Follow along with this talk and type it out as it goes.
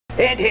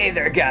And hey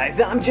there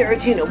guys, I'm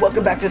Geratina.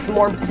 Welcome back to some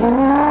more Pikmin.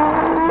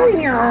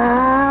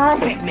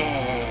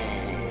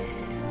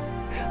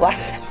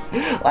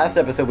 Last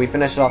episode we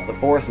finished off the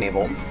forest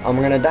navel. We're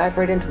gonna dive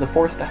right into the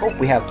forest. I hope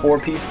we have 4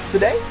 pieces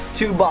today,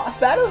 2 boss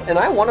battles, and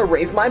I want to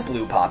raise my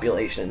blue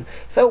population.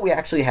 So we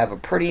actually have a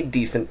pretty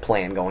decent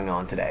plan going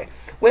on today.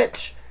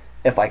 Which,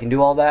 if I can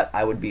do all that,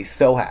 I would be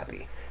so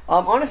happy.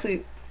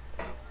 Honestly,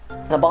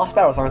 the boss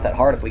battles aren't that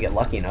hard if we get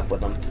lucky enough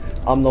with them.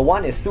 The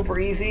one is super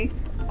easy.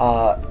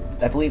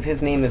 I believe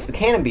his name is the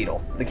Cannon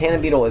Beetle. The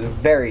Cannon Beetle is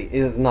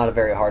not a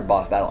very hard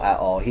boss battle at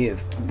all. He is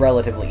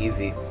relatively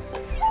easy.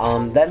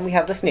 Then we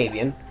have the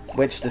Snavian,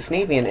 which the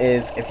Snavian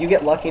is, if you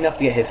get lucky enough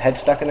to get his head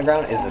stuck in the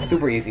ground, is a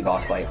super easy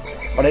boss fight.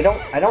 But I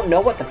don't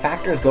know what the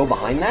factors go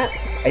behind that.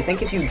 I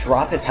think if you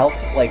drop his health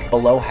like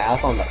below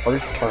half on the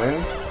first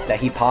turn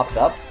that he pops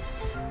up,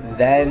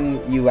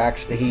 then you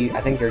actually, I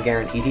think you're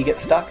guaranteed he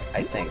gets stuck,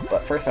 I think.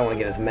 But first I want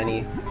to get as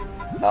many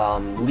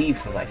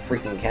leaves as I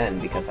freaking can,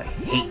 because I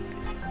hate,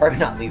 or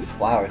not leaves,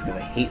 flowers,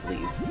 because I hate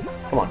leaves.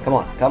 Come on, come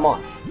on, come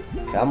on.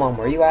 Come on,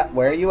 where are you at?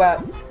 Where are you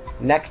at?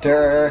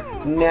 Nectar!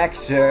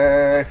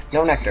 Nectar!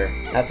 No nectar.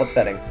 That's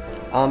upsetting.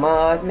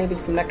 Maybe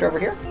some nectar over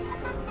here?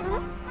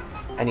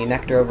 Any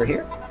nectar over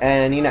here?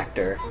 Any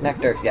nectar?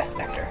 Nectar? Yes,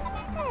 nectar.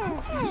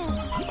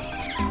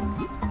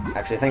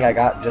 Actually, I think I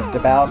got just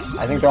about,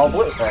 I think they're all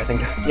blue. Or I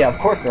think, yeah, of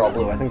course they're all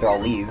blue. I think they're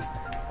all leaves.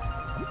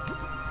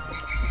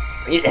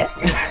 Yeah.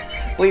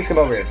 Please come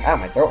over here. Ow,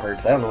 my throat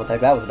hurts. I don't know what the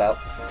heck that was about.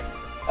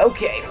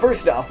 Okay,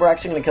 first off, we're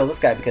actually going to kill this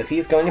guy because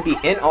he's going to be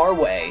in our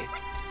way.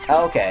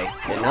 Okay,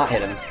 did not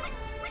hit him.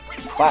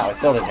 Wow, I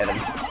still didn't hit him.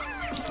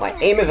 My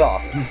aim is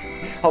off.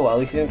 Oh well, at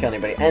least he didn't kill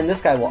anybody. And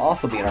this guy will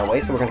also be in our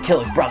way, so we're going to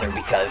kill his brother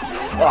because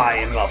I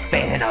am a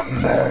fan of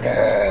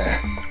murder.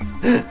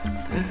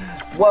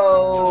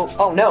 Whoa.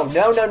 Oh, no,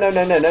 no, no, no,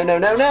 no, no, no, no,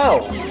 no,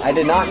 no. I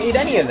did not need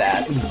any of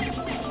that. You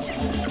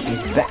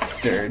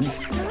bastards.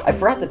 I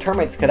forgot the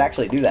termites could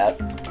actually do that.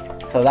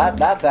 So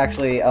that's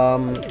actually,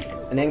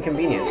 an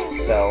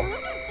inconvenience, so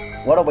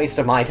what a waste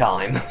of my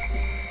time.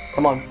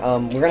 Come on,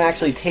 we're gonna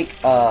actually take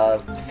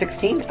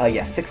 16?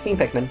 Yes, 16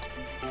 Pikmin.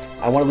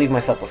 I want to leave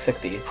myself with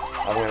 60.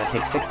 We're gonna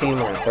take 16,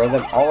 we're gonna throw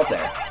them all up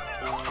there.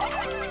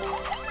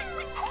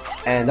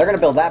 And they're gonna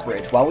build that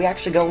bridge while we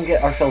actually go and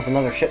get ourselves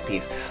another ship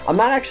piece. I'm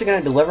not actually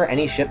gonna deliver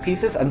any ship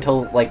pieces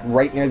until like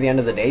right near the end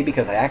of the day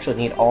because I actually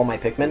need all my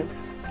Pikmin.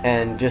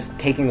 And just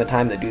taking the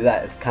time to do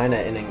that is kind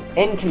of an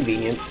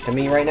inconvenience to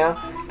me right now,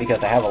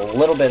 because I have a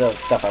little bit of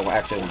stuff I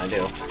actually want to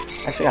do.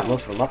 Actually got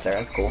most of them up there,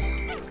 that's cool.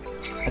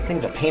 That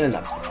thing's a pain in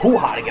the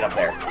hoo-ha to get up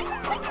there.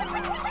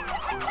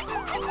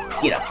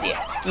 Get up there,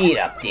 get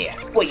up there.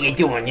 What you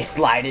doing, you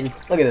sliding?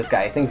 Look at this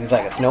guy, he thinks he's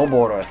like a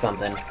snowboarder or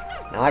something.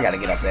 Now I gotta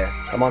get up there.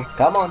 Come on,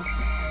 come on,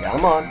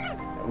 come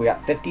on. We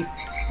got 50,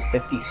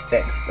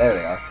 56, there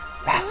they are.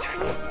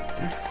 Bastards.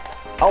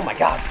 Oh my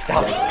god,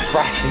 stop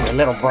crashing your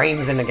little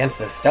brains in against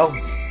the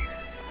stones.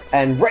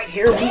 And right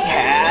here we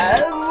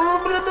have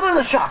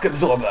the shock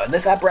absorber.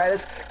 This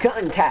apparatus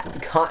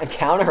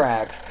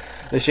counteracts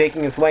the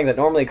shaking and swaying that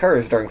normally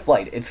occurs during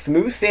flight. It's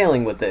smooth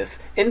sailing with this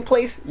in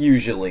place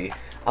usually.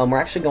 We're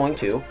actually going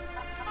to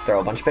throw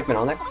a bunch of Pikmin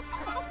on there,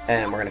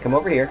 and we're gonna come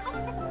over here,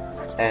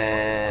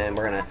 and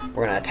we're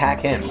gonna attack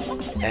him.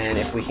 And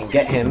if we can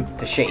get him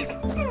to shake,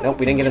 nope,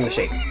 we didn't get him to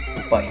shake.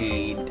 But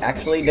he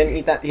actually didn't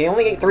eat that. He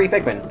only ate 3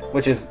 Pikmin,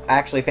 which is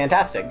actually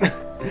fantastic.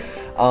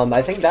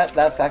 I think that's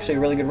actually a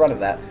really good run of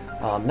that.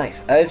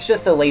 Nice. It's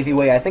just a lazy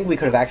way. I think we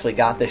could have actually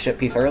got this ship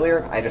piece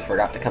earlier. I just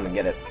forgot to come and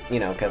get it, you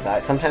know, because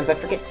sometimes I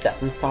forget stuff.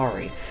 I'm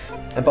sorry.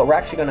 But we're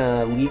actually going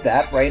to leave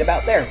that right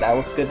about there. That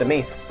looks good to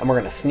me. And we're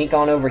going to sneak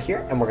on over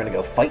here, and we're going to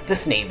go fight the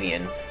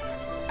Snavian.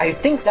 I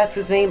think that's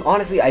his name.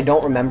 Honestly, I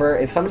don't remember.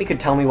 If somebody could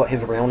tell me what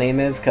his real name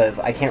is, because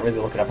I can't really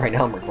look it up right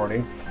now. I'm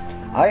recording.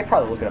 I'll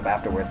probably look it up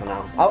afterwards, and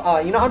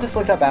I'll just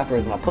look it up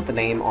afterwards, and I'll put the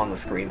name on the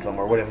screen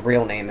somewhere, what his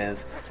real name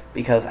is,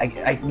 because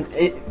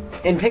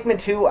in Pikmin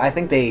 2, I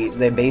think they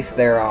base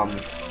their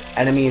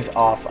enemies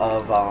off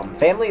of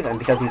families, and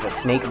because he's a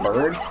snake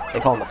bird,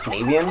 they call him a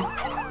Snavian,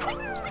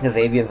 because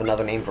avian's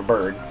another name for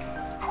bird,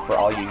 for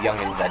all you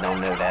youngins that don't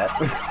know that.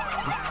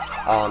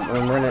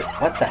 And we're gonna,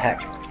 what the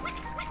heck?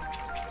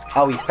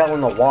 Oh, he fell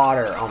in the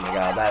water. Oh my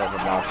god, that is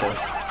obnoxious.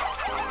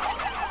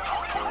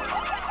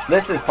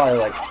 This is probably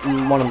like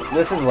one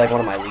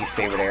of my least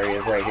favorite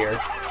areas right here.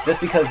 Just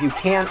because you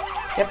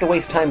have to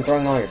waste time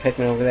throwing all your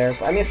Pikmin over there.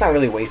 I mean, it's not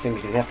really wasting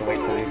because you have to wait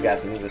for these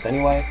guys to move this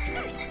anyway.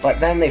 But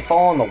then they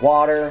fall in the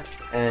water,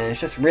 and it's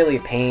just really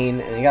a pain,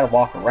 and you gotta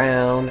walk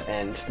around,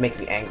 and it just makes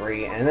me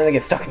angry, and then they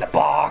get stuck in the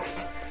box.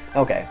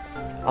 Okay.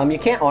 You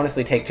can't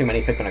honestly take too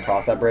many Pikmin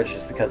across that bridge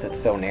just because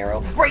it's so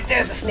narrow. Right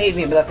there's the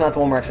Snavian, but that's not the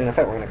one we're actually gonna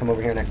fight. We're gonna come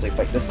over here and actually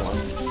fight this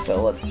one.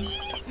 So let's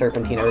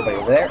serpentine everybody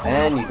over there,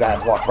 and you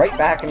guys walk right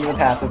back into the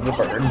path of the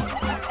bird.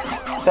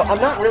 So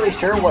I'm not really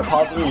sure what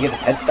causes him to get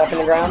his head stuck in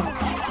the ground.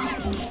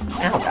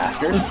 Ow,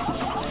 bastard.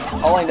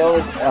 All I know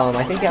is,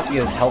 I think you have to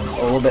get his health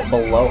a little bit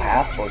below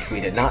half, which we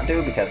did not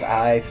do because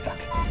I suck.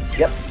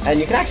 Yep, and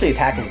you can actually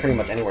attack him pretty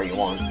much anywhere you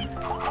want.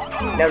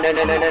 No, no,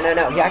 no, no, no, no,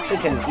 no. He actually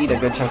can eat a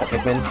good chunk of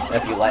Pikmin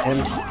if you let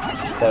him.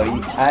 So,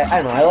 I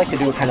don't know, I like to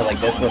do it kind of like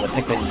this, where the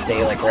Pikmin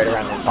stay, like, right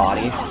around his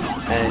body,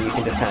 and you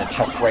can just kind of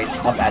chuck right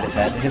up at his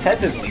head. His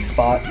head's his weak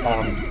spot.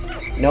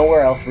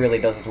 Nowhere else really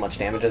does as much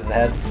damage as his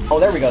head. Oh,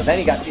 there we go. Then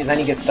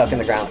he gets stuck in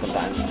the ground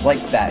sometimes.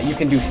 Like that. You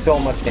can do so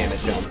much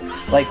damage to him.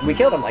 Like, we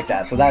killed him like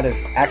that, so that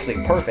is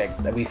actually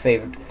perfect that we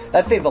saved.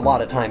 That saves a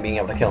lot of time being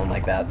able to kill him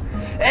like that.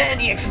 And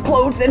he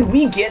explodes, and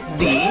we get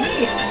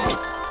the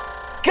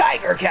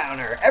Geiger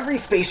counter! Every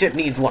spaceship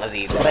needs one of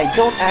these, but I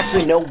don't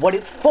actually know what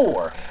it's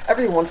for.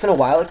 Every once in a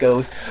while it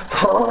goes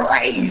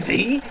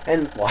crazy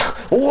and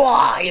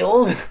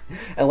wild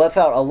and lets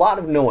out a lot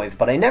of noise,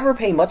 but I never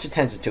pay much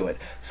attention to it,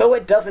 so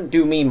it doesn't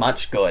do me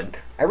much good.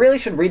 I really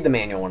should read the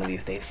manual one of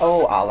these days.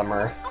 Oh,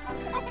 Olimer.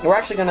 We're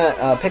actually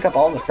gonna pick up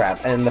all the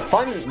scrap, and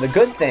the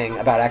good thing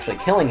about actually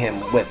killing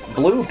him with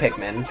blue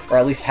Pikmin, or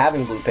at least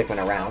having blue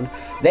Pikmin around,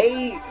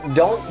 they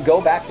don't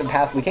go back to the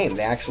path we came.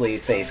 They actually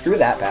say, screw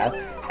that path,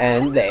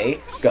 and they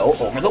go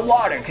over the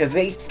water, because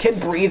they can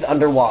breathe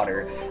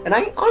underwater. And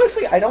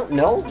honestly, I don't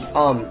know.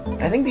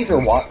 I think these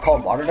are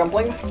called water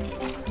dumplings.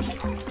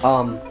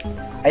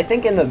 I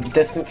think in the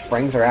distant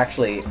springs are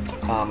actually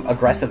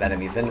aggressive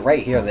enemies, and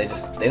right here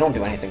they don't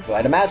do anything. So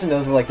I'd imagine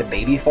those are like the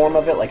baby form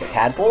of it, like a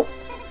tadpole.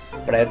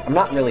 But I'm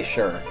not really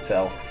sure.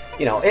 So,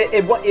 you know, it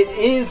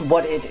is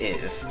what it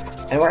is.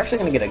 And we're actually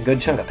going to get a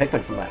good chunk of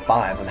Pikmin from that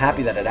 5. I'm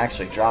happy that it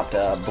actually dropped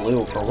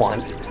blue for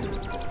once.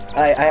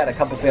 I had a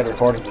couple failed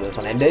recordings of this,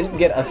 and I didn't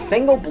get a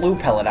single blue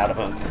pellet out of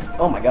him.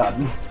 Oh my god.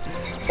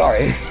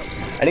 Sorry.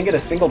 I didn't get a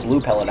single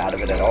blue pellet out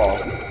of it at all.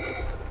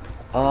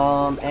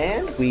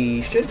 And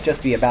we should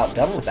just be about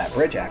done with that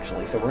bridge,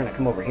 actually. So we're going to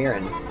come over here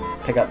and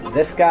pick up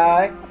this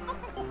guy,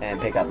 and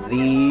pick up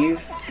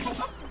these.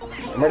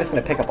 And we're just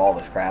going to pick up all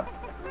this crap.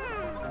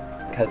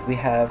 Because we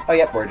have... Oh,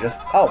 yep, we're just...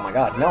 Oh my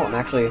god, no,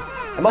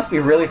 I must be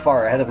really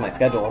far ahead of my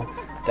schedule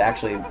to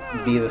actually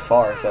be this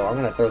far, so I'm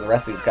going to throw the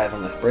rest of these guys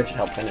on this bridge and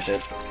help finish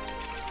it.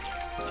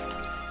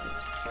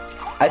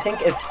 I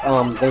think if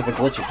there's a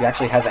glitch, if you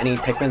actually have any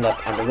Pikmin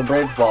left under the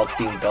bridge while it's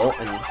being built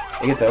and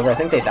it gets over, I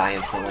think they die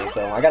instantly,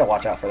 so I gotta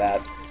watch out for that.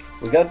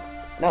 We good?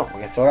 No,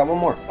 we still got one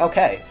more.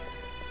 Okay.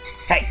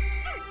 Hey!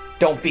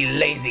 Don't be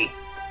lazy!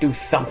 Do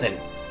something!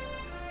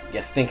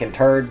 You stinking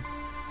turd.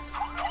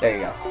 There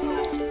you go.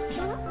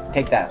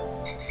 Take that.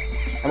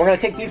 And we're gonna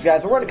take these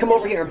guys, and we're gonna come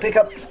over here and pick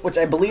up, which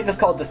I believe is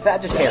called the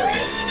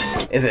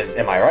Sagittarius. Is it?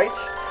 Am I right?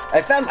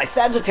 I found my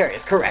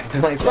Sagittarius, correct.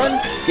 My son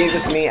gave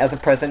this to me as a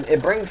present.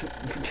 It brings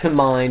to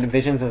mind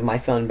visions of my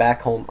son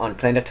back home on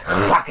planet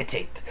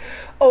Rocketate.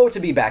 Oh, to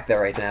be back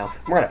there right now.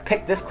 We're gonna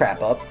pick this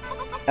crap up,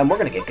 and we're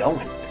gonna get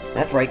going.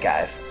 That's right,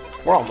 guys.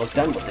 We're almost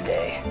done with the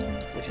day,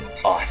 which is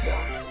awesome.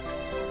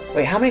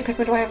 Wait, how many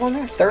Pikmin do I have on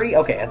there? 30?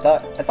 Okay, I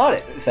thought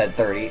it said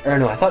 30. Or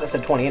no, I thought it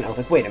said 20, and I was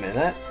like, wait a minute,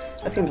 that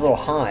seems a little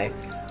high.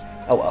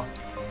 Oh well.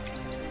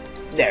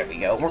 There we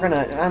go.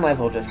 I might as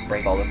well just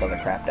break all this other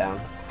crap down.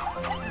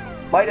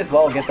 Might as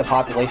well get the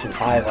population as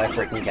high as I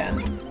freaking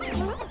can.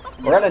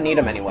 We're gonna need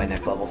them anyway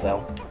next level,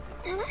 so.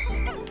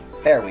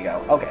 There we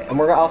go. Okay, and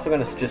we're also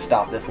gonna just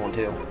stop this one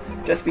too.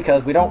 Just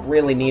because we don't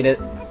really need it,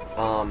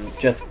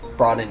 just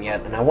brought in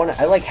yet. And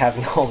I like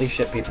having all these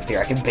ship pieces here.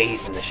 I can bathe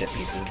in the ship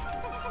pieces.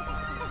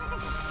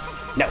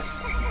 No.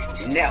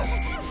 No.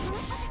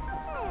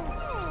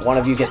 One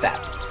of you get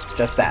that.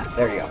 Just that.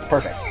 There you go.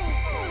 Perfect.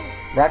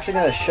 We're actually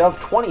gonna shove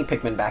 20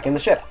 Pikmin back in the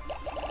ship.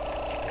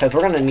 Because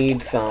we're going to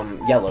need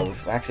some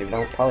yellows. Actually,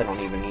 we probably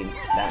don't even need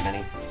that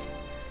many.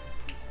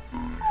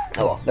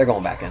 Oh well, they're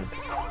going back in.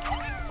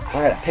 I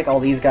gotta pick all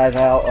these guys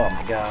out. Oh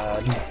my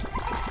god.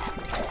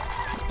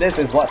 This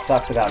is what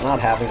sucks about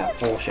not having a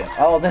full ship.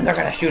 Oh, then they're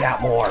going to shoot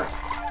out more.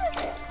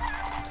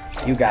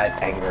 You guys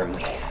anger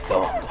me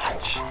so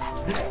much.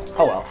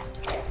 Oh well.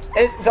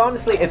 It's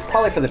honestly, it's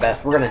probably for the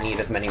best. We're going to need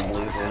as many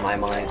blues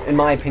in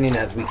my opinion,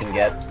 as we can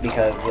get,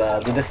 because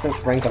the distant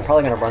springs, I'm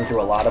probably going to run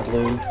through a lot of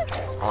blues,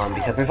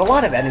 because there's a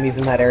lot of enemies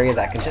in that area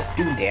that can just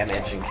do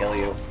damage and kill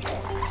you.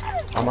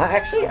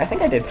 I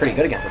think I did pretty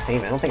good against this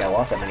team. I don't think I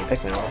lost that many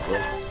Pikmin, honestly.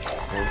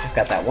 And we just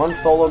got that one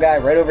solo guy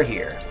right over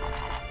here.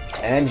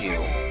 And you.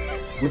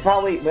 We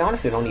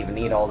honestly don't even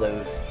need all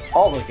those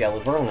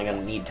yellows. We're only going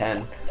to need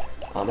 10.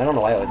 I don't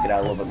know why I always get out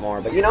a little bit more,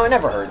 but you know, it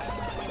never hurts.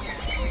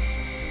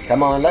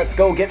 Come on, let's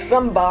go get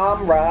some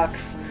bomb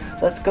rocks.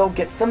 Let's go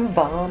get some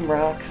bomb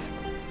rocks.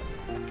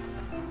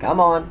 Come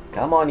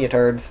on, you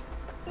turds.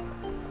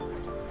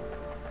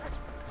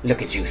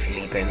 Look at you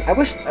sleeping. I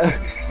wish,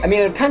 I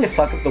mean, it'd kind of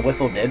suck if the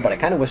whistle did, but I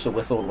kind of wish the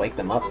whistle would wake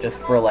them up just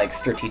for, like,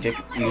 strategic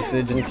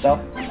usage and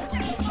stuff.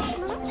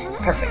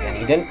 Perfect, and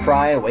he didn't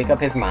cry and wake up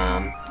his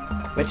mom,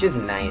 which is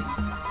nice.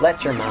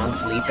 Let your mom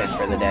sleep in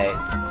for the day.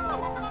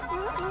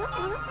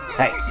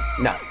 Hey,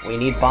 no, we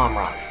need bomb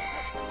rocks.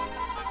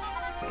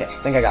 Okay,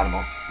 I think I got them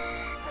all.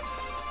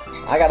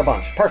 I got a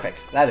bunch. Perfect.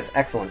 That is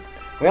excellent.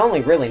 We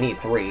only really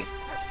need 3.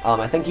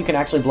 I think you can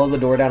actually blow the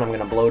door down. I'm going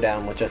to blow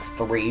down with just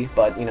 3,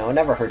 but, you know, it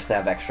never hurts to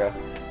have extra.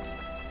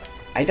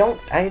 I don't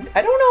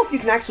know if you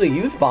can actually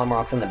use bomb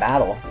rocks in the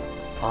battle.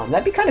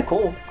 That'd be kind of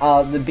cool.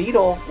 The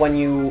beetle, when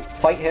you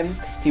fight him,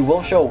 he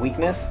will show a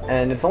weakness,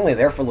 and it's only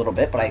there for a little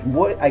bit, but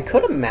I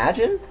could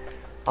imagine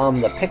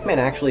the Pikmin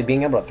actually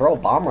being able to throw a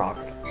bomb rock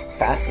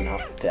fast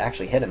enough to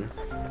actually hit him.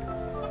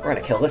 We're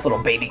gonna kill this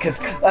little baby, because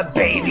a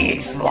baby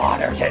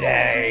slaughter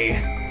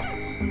today!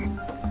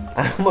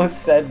 I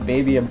almost said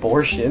baby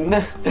abortion.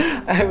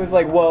 I was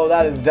like, whoa,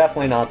 that is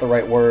definitely not the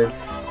right word.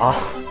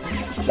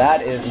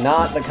 That is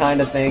not the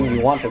kind of thing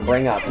you want to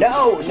bring up.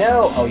 No,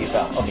 no! Oh, you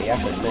fell. Okay, you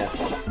actually missed.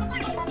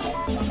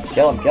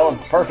 Kill him,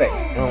 perfect.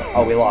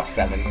 Oh, we lost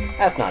 7.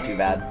 That's not too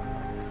bad.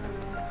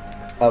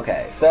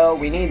 Okay, so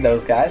we need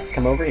those guys.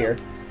 Come over here.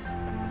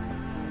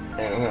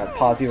 And I'm gonna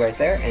pause you right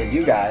there. And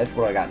you guys,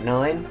 what do I got?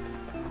 9.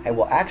 I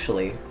will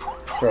actually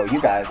throw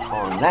you guys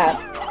on that.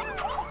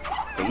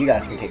 So you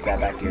guys can take that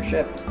back to your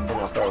ship. And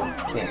I'll throw,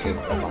 yeah, 2.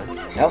 That's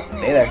fine. Nope,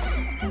 stay there.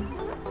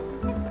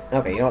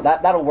 Okay, you know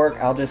what? That'll work.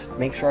 I'll just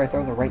make sure I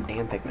throw the right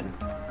damn Pikmin.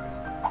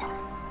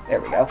 There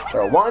we go.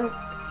 Throw 1.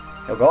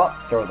 He'll go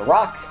up. Throw the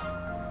rock.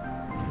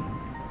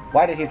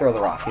 Why did he throw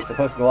the rock? He's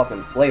supposed to go up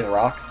and lay the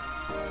rock.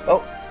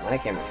 Oh, my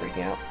camera's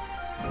freaking out.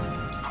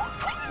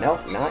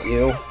 Nope, not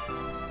you.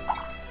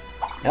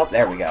 Nope,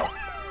 there we go.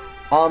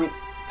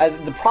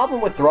 The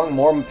problem with throwing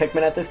more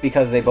Pikmin at this,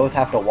 because they both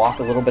have to walk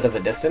a little bit of a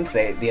distance,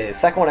 the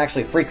second one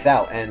actually freaks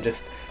out and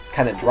just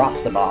kind of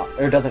drops the bomb,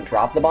 or doesn't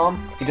drop the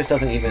bomb. He just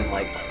doesn't even,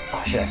 like,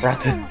 oh shit,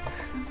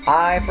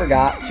 I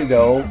forgot to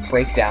go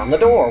break down the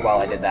door while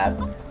I did that.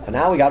 So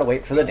now we gotta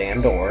wait for the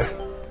damn door.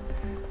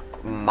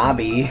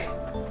 Mobby.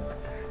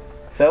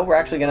 So we're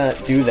actually gonna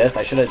do this.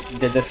 I should have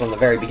did this from the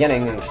very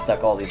beginning and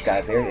stuck all these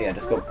guys here. Yeah,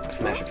 just go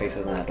smash your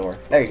faces in that door.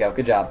 There you go,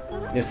 good job.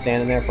 Just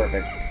standing there,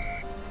 perfect.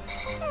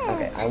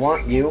 Okay, I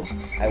want you.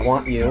 I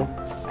want you.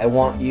 I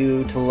want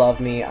you to love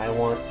me. I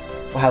want...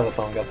 Well, how's the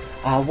song go?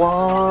 I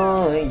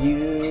want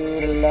you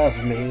to love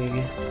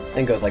me. I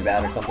think it goes like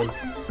that or something.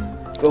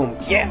 Boom.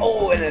 Yeah,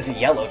 oh, and it's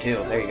yellow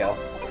too. There you go.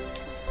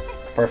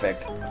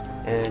 Perfect.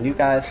 And you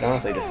guys can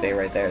honestly just stay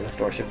right there. This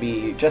door should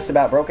be just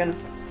about broken.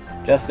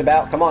 Just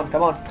about. Come on,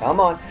 come on,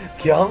 come on,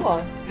 come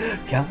on,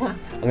 come on.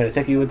 I'm gonna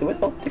tickle you with the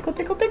whistle. Tickle,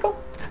 tickle,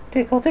 tickle.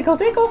 Tickle, tickle,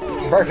 tickle.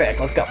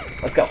 Perfect. Let's go.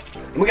 Let's go.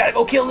 And we gotta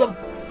go kill the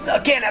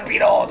cannon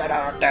beetle.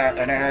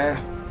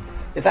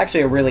 It's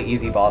actually a really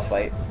easy boss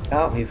fight.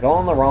 Oh, he's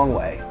going the wrong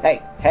way.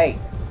 Hey, hey,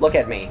 look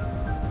at me.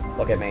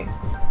 Look at me.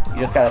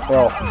 You just gotta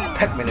throw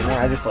Pikmin in there.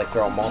 I just like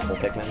throw multiple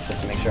Pikmins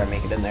just to make sure I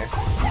make it in there.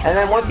 And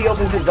then once he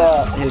opens his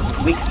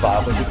weak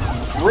spot, which is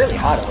really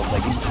hot, it looks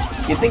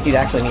like, you'd think you'd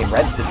actually need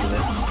reds to do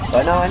this.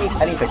 But no, any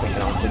Pikmin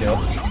can honestly do it.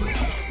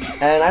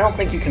 And I don't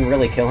think you can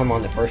really kill him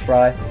on the first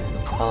try.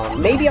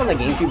 Maybe on the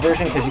GameCube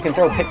version, because you can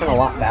throw Pikmin a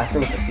lot faster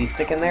with the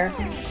C-stick in there.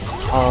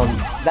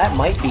 That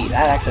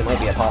actually might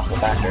be a possible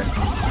factor.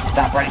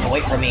 Stop running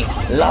away from me!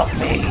 Love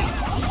me!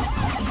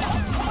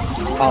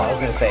 Oh, I was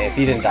gonna say, if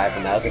he didn't die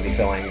from that, I was gonna be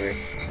so angry.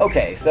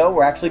 Okay, so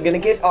we're actually gonna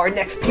get our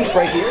next piece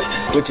right here,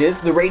 which is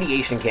the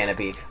radiation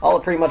canopy. All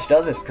it pretty much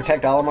does is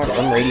protect Olimar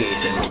from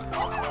radiation.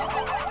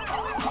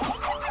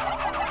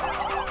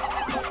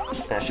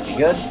 That should be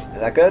good. Is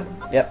that good?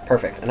 Yep,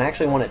 perfect. And I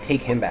actually want to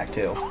take him back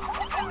too.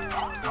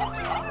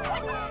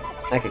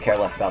 I could care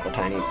less about the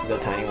tiny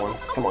ones.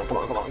 Come on, come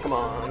on, come on, come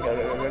on. Go,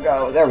 go, go, go,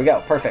 go. There we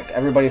go. Perfect.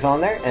 Everybody's on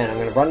there, and I'm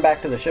going to run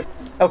back to the ship.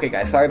 Okay,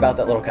 guys, sorry about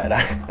that little cut.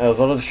 That was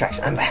a little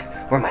distraction. I'm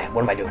back. Where am I?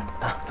 What am I doing?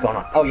 What's going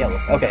on? Oh,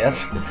 yellows. Okay,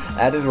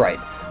 that is right.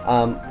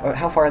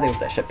 How far are they with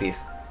that ship piece?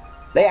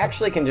 They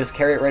actually can just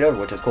carry it right over,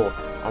 which is cool.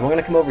 I'm going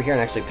to come over here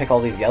and actually pick all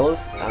these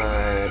yellows,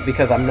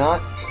 because I'm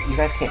not... You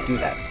guys can't do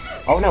that.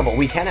 Oh, no, but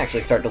we can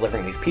actually start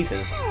delivering these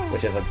pieces,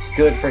 which is a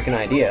good freaking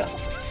idea.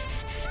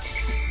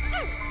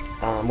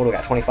 What do we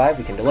got? 25?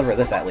 We can deliver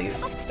this at least.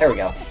 There we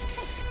go.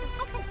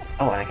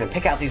 Oh, and I can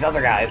pick out these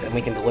other guys, and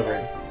we can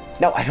deliver...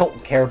 No, I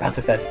don't care about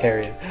the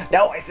Sagittarius.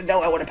 No, I said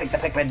no, I want to pick the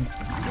Pikmin.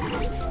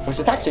 Which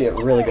is actually a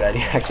really good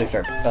idea to actually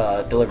start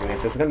delivering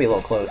this. It's going to be a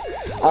little close.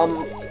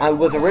 I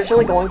was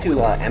originally going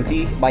to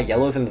empty my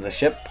yellows into the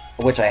ship,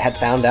 which I had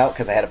found out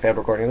because I had a failed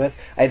recording of this.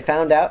 I had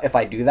found out if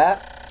I do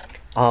that,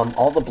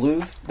 all the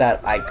blues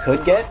that I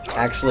could get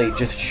actually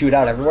just shoot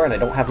out everywhere, and I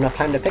don't have enough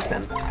time to pick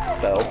them.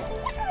 So...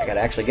 I gotta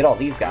actually get all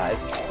these guys.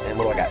 And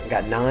what do I got? I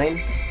got 9.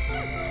 Do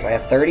I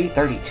have 30?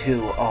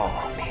 32.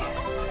 Oh,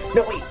 man.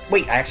 No,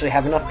 wait. I actually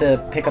have enough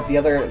to pick up the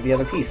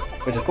other piece,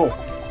 which is cool.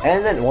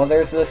 And then, well,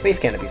 there's the space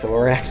canopy, so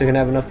we're actually gonna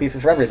have enough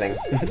pieces for everything.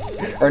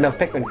 Or enough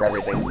Pikmin for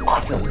everything.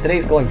 Awesome.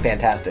 Today's going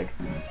fantastic.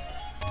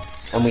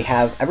 And we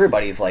have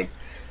everybody's, like,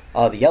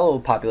 the yellow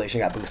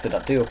population got boosted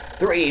up, too.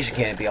 The radiation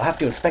canopy. I'll have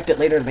to inspect it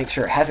later to make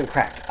sure it hasn't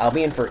cracked. I'll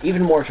be in for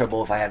even more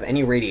trouble if I have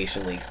any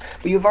radiation leaks.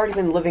 But you've already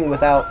been living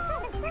without...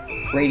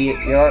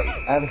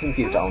 I'm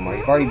confused, Olimar.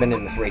 You've already been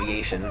in this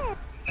radiation.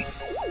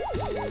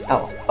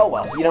 Oh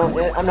well. You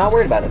know, I'm not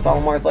worried about it. It's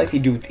Olimar's life. He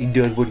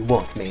does what he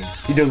wants, man.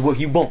 He does what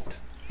he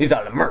wants. He's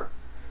Olimar.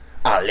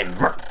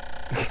 Olimar.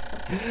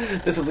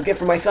 This was a gift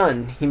from my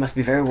son. He must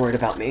be very worried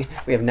about me.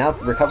 We have now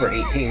recovered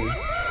 18.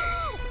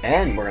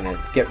 And we're gonna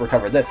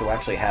recover this, so we'll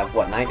actually have,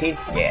 what, 19?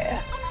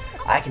 Yeah.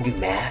 I can do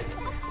math.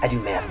 I do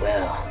math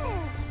well.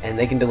 and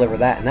they can deliver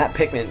that. And that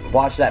Pikmin,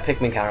 watch that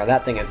Pikmin counter.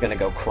 That thing is gonna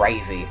go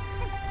crazy.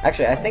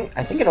 Actually, I think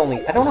it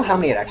only. I don't know how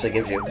many it actually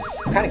gives you.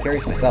 I'm kind of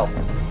curious myself.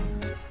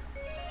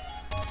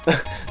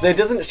 It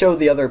doesn't show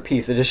the other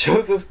piece. It just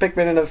shows this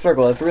Pikmin in a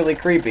circle. It's really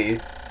creepy.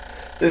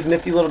 This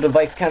nifty little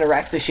device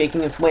counteracts the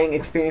shaking and swaying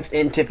experienced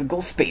in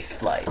typical space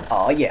flight.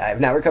 Aw yeah, I've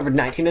now recovered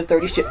 19 to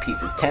 30 ship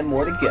pieces, 10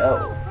 more to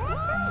go.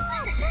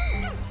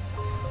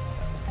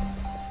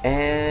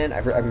 And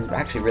I'm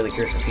actually really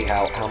curious to see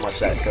how much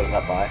that goes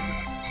up by.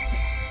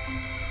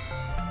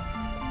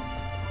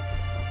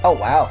 Oh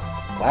wow.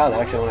 Wow,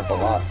 that actually went up a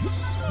lot.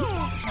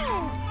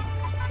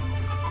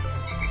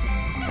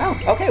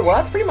 Oh, okay, well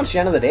that's pretty much the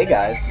end of the day,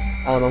 guys.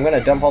 I'm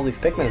gonna dump all these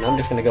Pikmin and I'm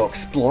just gonna go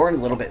exploring a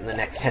little bit in the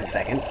next 10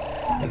 seconds.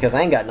 Because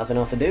I ain't got nothing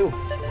else to do.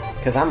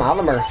 Because I'm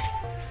Oliver.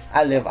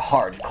 I live a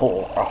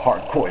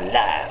hardcore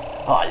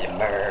life.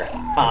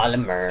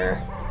 Oliver.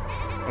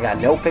 I got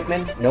no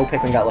Pikmin. No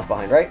Pikmin got left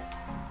behind, right?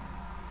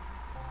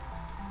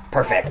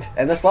 Perfect.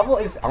 And this level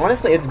is,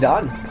 honestly, it's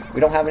done. We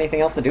don't have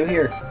anything else to do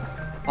here.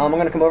 I'm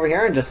gonna come over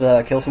here and just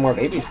kill some more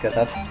babies, because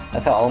that's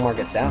how Olimar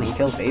gets down. He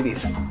kills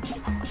babies.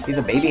 He's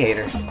a baby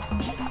hater.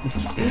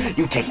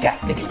 You take that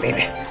stinking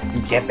baby.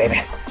 You dead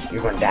baby.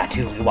 You're gonna die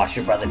too. You watched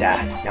your brother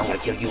die. Now I'm gonna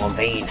kill you in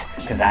vain.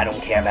 Because I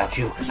don't care about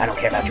you. I don't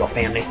care about your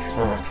family.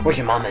 Where's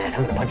your mama at?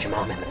 I'm gonna punch your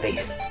mama in the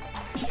face.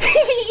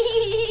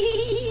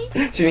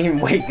 She didn't even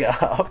wake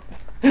up.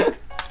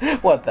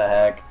 What the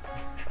heck?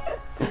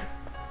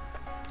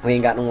 We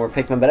ain't got no more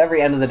Pikmin, but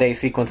every end of the day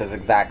sequence is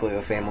exactly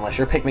the same unless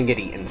your Pikmin get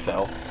eaten,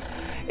 so.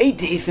 8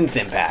 days since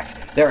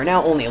impact. There are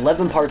now only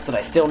 11 parts that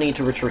I still need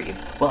to retrieve.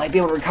 Will I be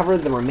able to recover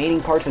the remaining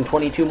parts in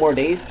 22 more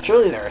days?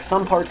 Surely there are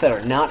some parts that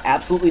are not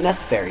absolutely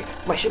necessary.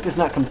 If my ship is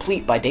not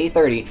complete by day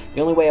 30,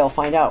 the only way I'll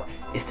find out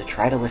is to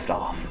try to lift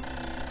off.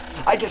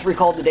 I just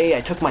recalled the day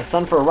I took my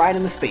son for a ride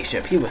in the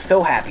spaceship. He was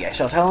so happy. I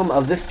shall tell him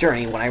of this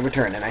journey when I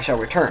return, and I shall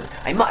return.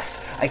 I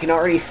must! I can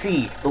already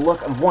see the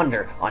look of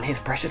wonder on his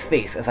precious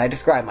face as I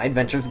describe my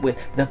adventures with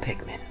the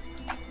Pikmin.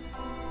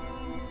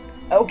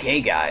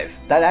 Okay, guys,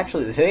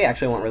 today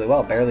actually went really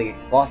well. Barely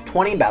lost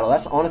 20 in battle.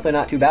 That's honestly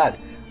not too bad.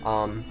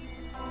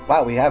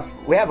 Wow, we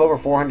have over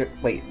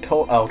 400. Wait,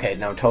 total. Oh, okay,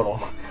 no, total.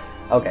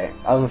 Okay,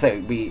 I was gonna say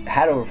we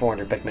had over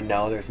 400 Pikmin.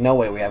 No, there's no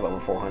way we have over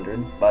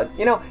 400. But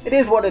you know, it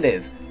is what it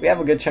is. We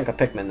have a good chunk of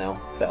Pikmin though,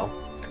 so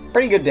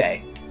pretty good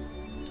day.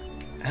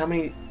 How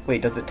many?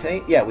 Wait, does it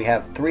take? Yeah, we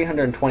have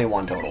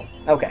 321 total.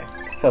 Okay,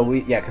 so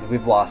because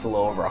we've lost a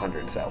little over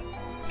 100. So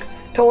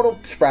total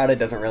sprouted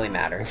doesn't really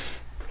matter.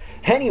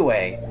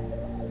 Anyway.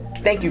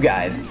 Thank you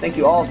guys. Thank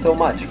you all so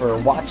much for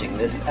watching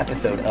this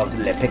episode of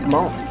Le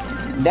Pikmin.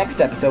 Next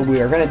episode,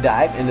 we are going to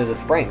dive into the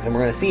springs, and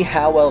we're going to see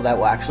how well that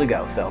will actually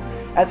go. So,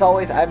 as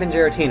always, I've been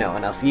Geratino,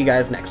 and I'll see you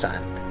guys next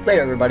time.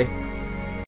 Later, everybody.